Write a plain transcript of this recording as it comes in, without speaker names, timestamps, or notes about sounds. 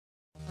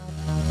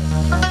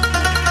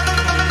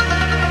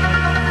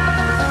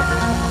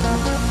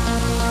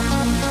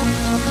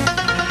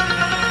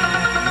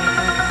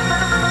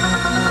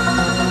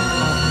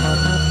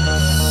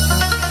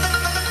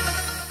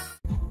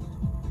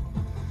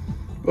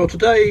Well,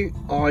 today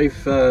I've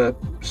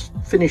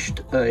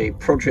finished a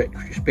project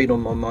which has been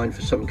on my mind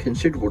for some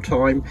considerable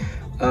time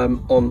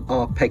on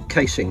our peg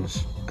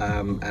casings,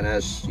 and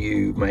as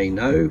you may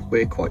know,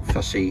 we're quite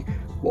fussy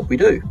what we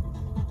do.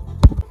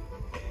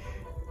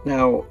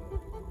 Now,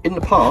 in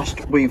the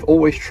past we've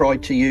always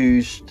tried to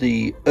use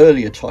the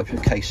earlier type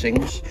of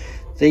casings.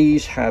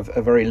 These have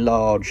a very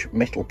large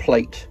metal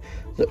plate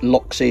that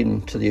locks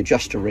in to the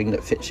adjuster ring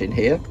that fits in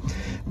here.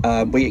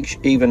 We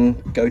even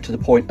go to the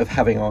point of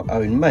having our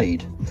own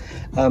made.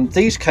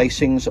 These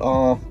casings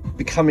are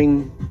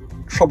becoming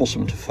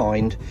troublesome to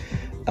find.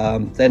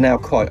 They're now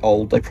quite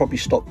old. They probably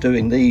stopped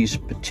doing these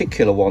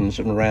particular ones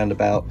in around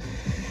about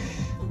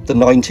the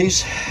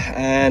 90s,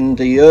 and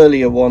the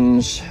earlier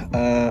ones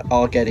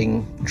are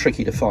getting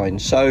tricky to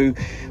find. So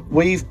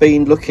we've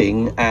been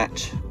looking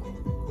at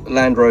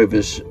Land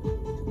Rover's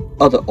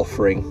other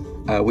offering,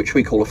 which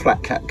we call a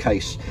flat cap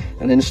case,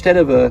 and instead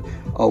of a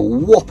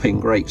whopping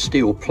great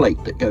steel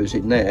plate that goes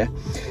in there,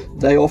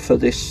 they offer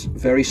this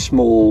very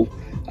small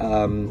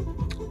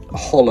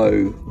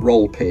hollow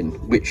roll pin,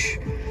 which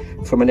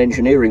from an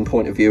engineering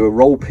point of view, a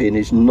roll pin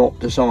is not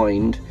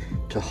designed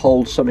to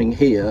hold something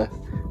here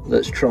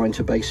that's trying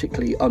to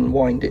basically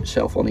unwind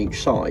itself on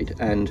each side,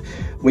 and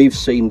we've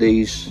seen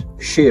these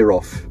shear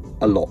off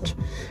a lot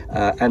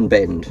and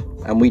bend,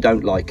 and we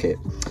don't like it.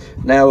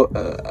 Now,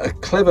 a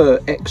clever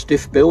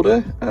ex-diff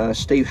builder,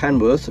 Steve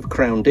Hanworth of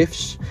Crown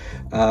Diffs,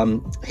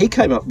 he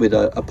came up with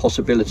a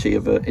possibility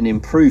of an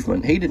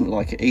improvement. He didn't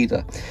like it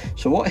either.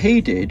 So what he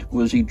did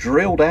was he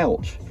drilled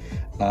out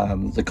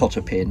the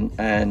cotter pin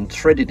and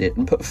threaded it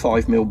and put a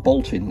 5mm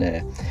bolt in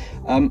there.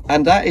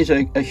 And that is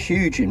a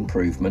huge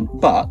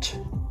improvement, but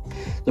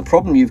the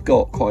problem you've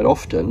got quite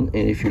often, and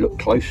if you look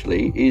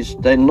closely, is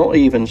they're not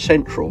even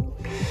central.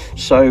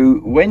 So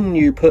when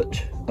you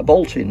put a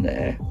bolt in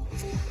there,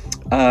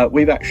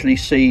 we've actually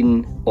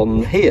seen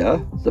on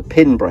here the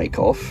pin break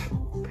off,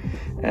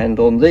 and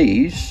on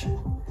these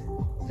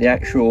the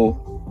actual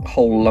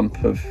whole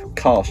lump of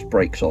cast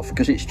breaks off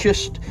because it's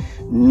just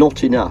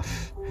not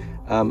enough.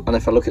 And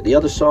if I look at the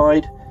other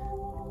side,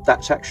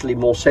 that's actually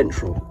more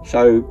central.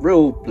 So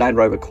real Land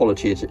Rover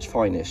quality is its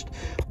finest.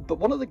 But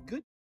one of the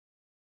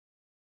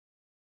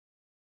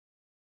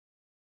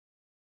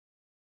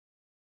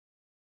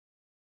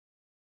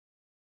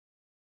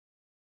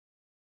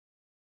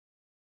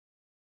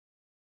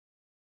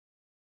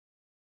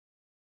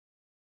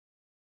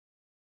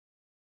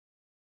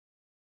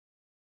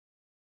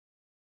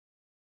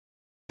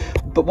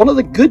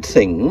good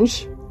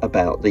things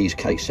about these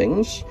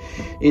casings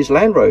is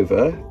Land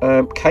Rover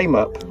came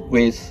up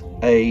with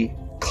a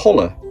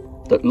collar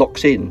that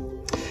locks in,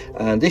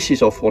 and this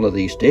is off one of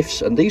these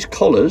diffs, and these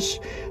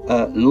collars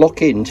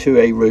lock into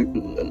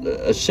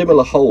a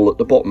similar hole at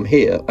the bottom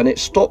here, and it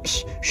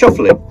stops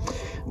shuffling.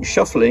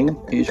 Shuffling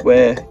is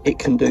where it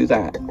can do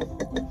that.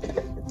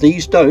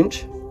 These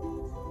don't,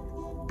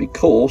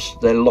 because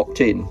they're locked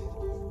in.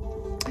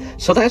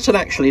 So that's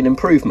actually an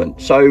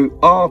improvement. So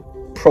our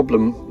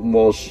problem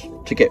was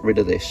to get rid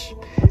of this,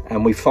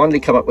 and we finally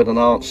come up with an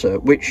answer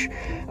which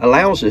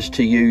allows us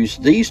to use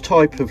these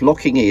type of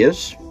locking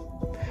ears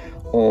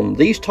on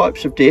these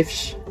types of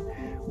diffs,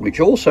 which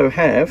also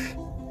have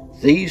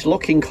these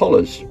locking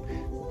collars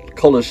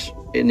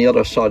in the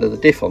other side of the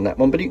diff on that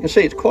one. But you can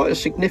see it's quite a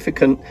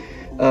significant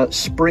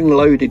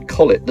spring-loaded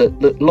collet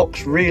that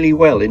locks really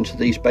well into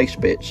these base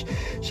bits.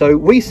 So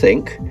we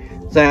think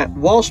that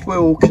whilst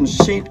we'll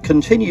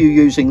continue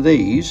using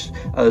these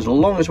as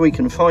long as we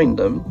can find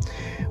them,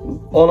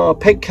 on our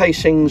peg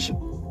casings,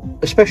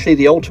 especially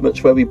the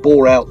ultimates where we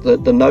bore out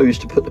the nose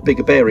to put the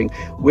bigger bearing,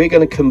 we're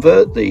going to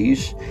convert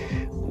these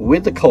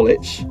with the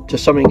collets to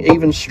something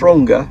even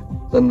stronger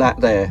than that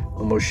there,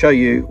 and we'll show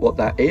you what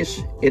that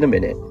is in a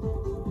minute.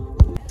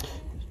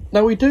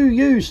 Now, we do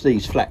use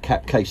these flat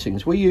cap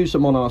casings. We use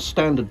them on our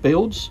standard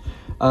builds.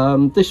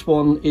 This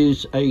one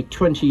is a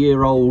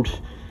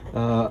 20-year-old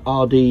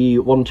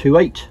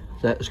RD128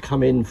 that has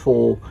come in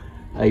for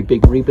a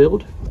big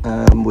rebuild.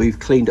 We've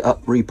cleaned it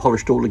up,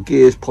 repolished all the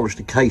gears, polished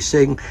the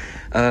casing.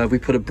 We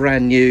put a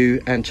brand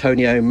new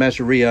Antonio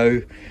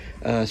Mazzarillo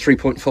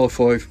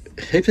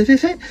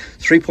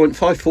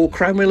 3.54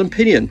 crown wheel and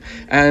pinion,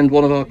 and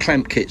one of our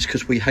clamp kits,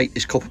 because we hate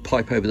this copper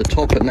pipe over the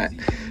top, and that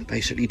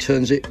basically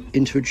turns it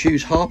into a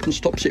Jew's harp and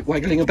stops it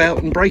waggling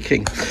about and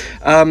breaking.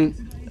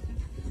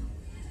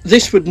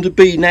 This wouldn't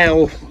be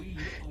now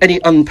any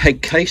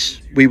unpegged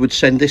case, we would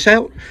send this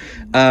out,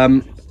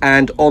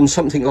 and on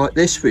something like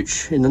this,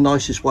 which in the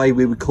nicest way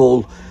we would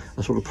call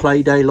a sort of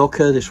play day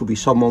locker, this will be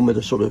someone with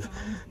a sort of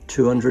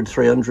 200,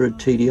 300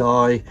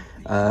 TDI,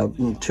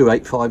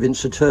 285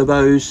 Insta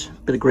turbos,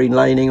 bit of green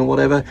laning and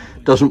whatever,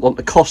 doesn't want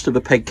the cost of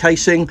a peg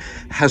casing,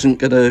 hasn't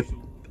going to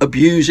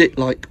abuse it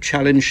like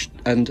challenge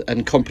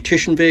and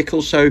competition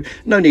vehicles, so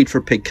no need for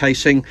a peg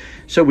casing,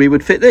 so we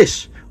would fit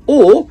this.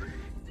 Or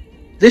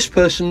this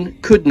person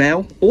could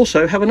now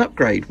also have an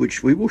upgrade,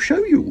 which we will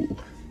show you.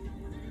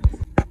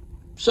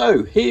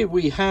 So here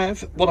we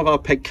have one of our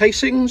peg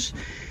casings.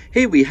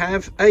 Here we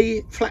have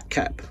a flat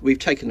cap. We've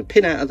taken the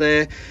pin out of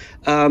there.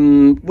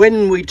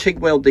 When we TIG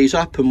weld these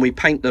up and we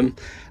paint them,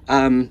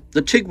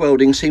 the TIG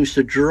welding seems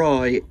to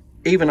dry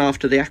even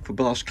after the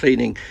aquablast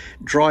cleaning,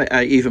 dry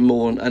out even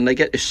more, and they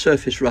get this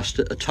surface rust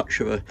at a touch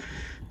of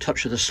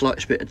the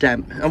slightest bit of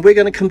damp. And we're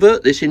going to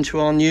convert this into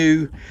our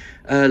new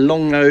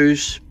long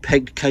nose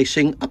pegged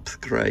casing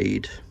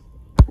upgrade.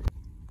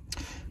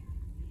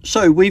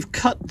 So we've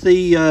cut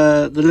the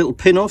little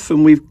pin off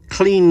and we've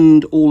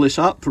cleaned all this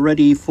up,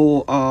 ready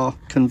for our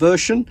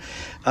conversion.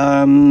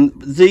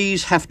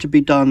 These have to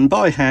be done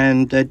by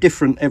hand. They're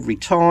different every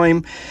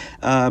time,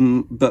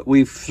 but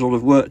we've sort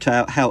of worked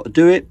out how to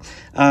do it.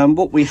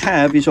 What we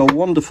have is our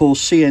wonderful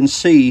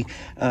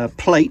CNC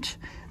plate,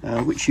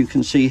 which you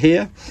can see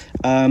here,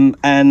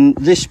 and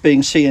this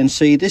being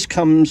CNC, this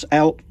comes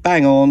out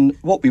bang on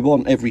what we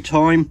want every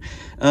time.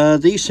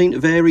 These seem to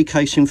vary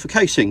casing for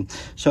casing,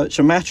 so it's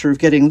a matter of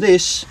getting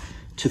this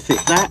to fit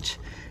that.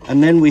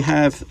 And then we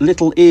have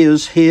little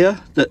ears here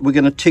that we're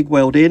going to TIG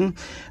weld in.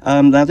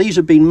 Now these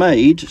have been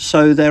made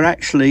so they're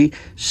actually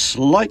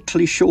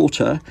slightly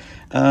shorter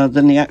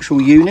than the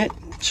actual unit,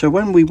 so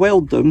when we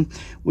weld them,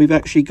 we've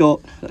actually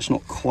got, that's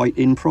not quite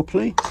in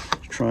properly,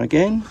 let's try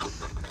again.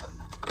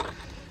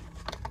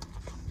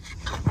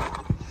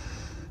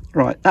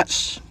 Right,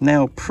 that's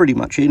now pretty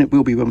much in. It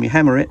will be when we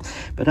hammer it,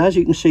 but as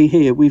you can see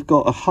here, we've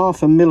got a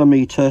 0.5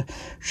 millimeter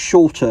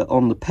shorter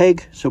on the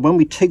peg, so when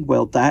we TIG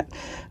weld that,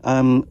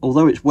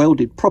 although it's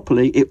welded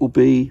properly, it will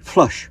be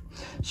flush.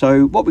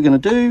 So what we're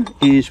going to do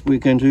is we're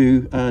going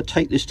to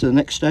take this to the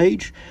next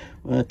stage,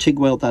 TIG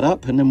weld that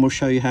up, and then we'll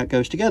show you how it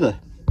goes together.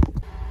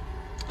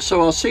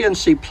 So our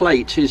CNC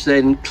plate is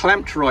then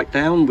clamped right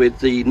down with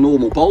the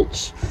normal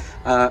bolts.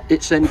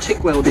 It's then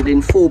TIG welded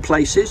in 4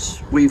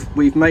 places.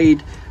 We've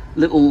made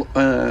little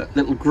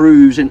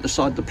grooves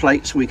inside the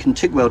plate so we can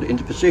TIG weld it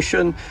into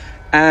position.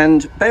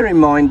 And bear in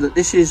mind that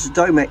this is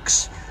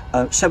Domex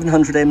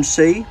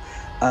 700MC,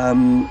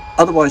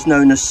 otherwise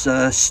known as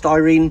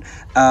styrene.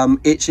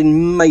 It's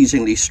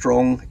amazingly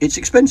strong. It's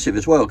expensive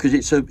as well because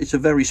it's a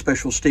very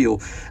special steel.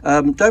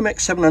 Domex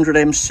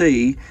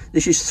 700MC,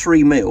 this is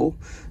 3 mil.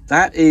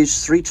 That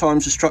is 3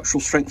 times the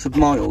structural strength of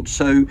mild.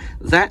 So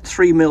that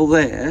 3 mil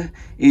there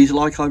is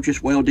like I've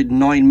just welded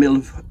 9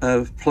 mil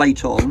of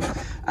plate on.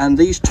 And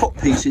these top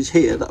pieces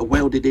here that are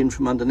welded in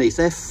from underneath,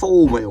 they're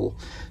 4 mil.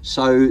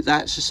 So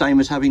that's the same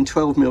as having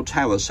 12 mil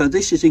towers. So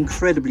this is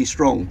incredibly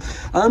strong.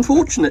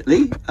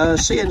 Unfortunately,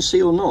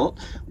 CNC or not,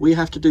 we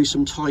have to do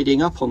some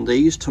tidying up on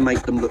these to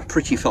make them look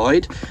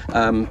prettified,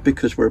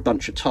 because we're a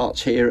bunch of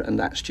tarts here and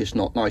that's just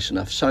not nice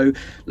enough. So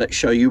let's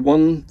show you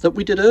one that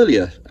we did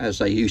earlier, as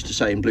they used to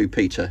say in Blue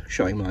Peter,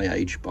 showing my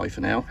age. Bye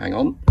for now, hang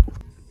on.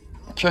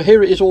 So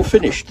here it is all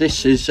finished.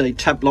 This is a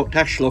tab lock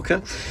dash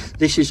locker.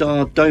 This is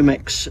our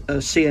Domex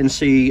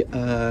CNC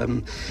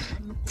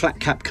flat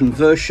cap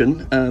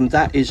conversion.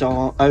 That is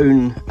our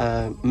own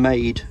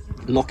made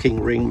locking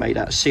ring made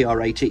out of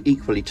CR80,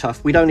 equally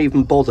tough. We don't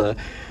even bother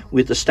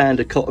with the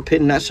standard cotter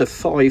pin. That's a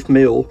 5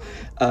 mil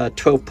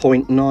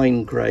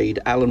 12.9 grade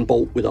Allen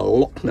bolt with a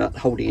lock nut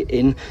holding it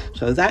in,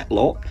 so that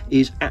lot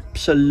is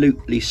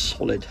absolutely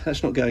solid.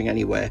 That's not going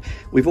anywhere.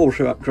 We've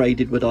also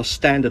upgraded with our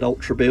standard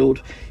ultra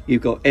build.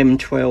 You've got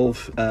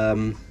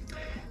M12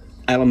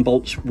 Allen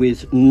bolts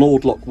with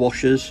Nordlock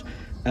washers,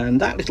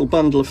 and that little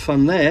bundle of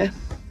fun there,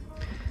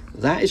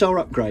 that is our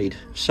upgrade.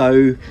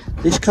 So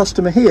this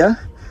customer here,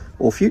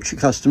 or future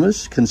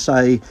customers, can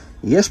say,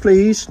 yes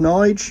please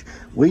Nige,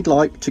 we'd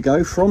like to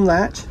go from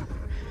that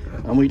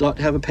and we'd like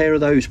to have a pair of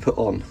those put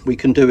on. We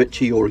can do it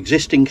to your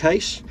existing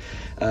case,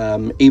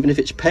 even if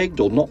it's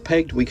pegged or not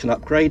pegged, we can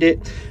upgrade it,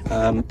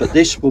 but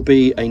this will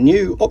be a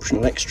new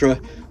optional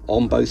extra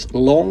on both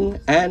long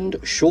and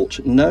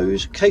short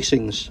nose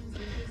casings.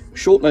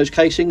 Short nose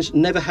casings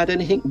never had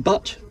anything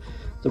but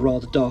the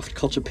rather daft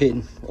cotter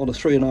pin on a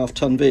 3.5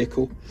 ton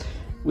vehicle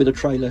with a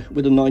trailer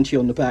with a 90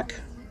 on the back,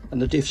 and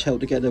the diffs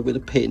held together with a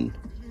pin.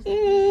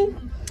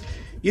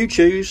 You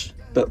choose,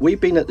 but we've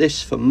been at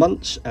this for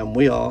months and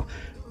we are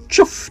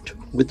chuffed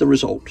with the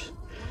result.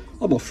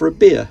 I'm off for a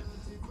beer.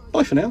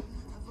 Bye for now.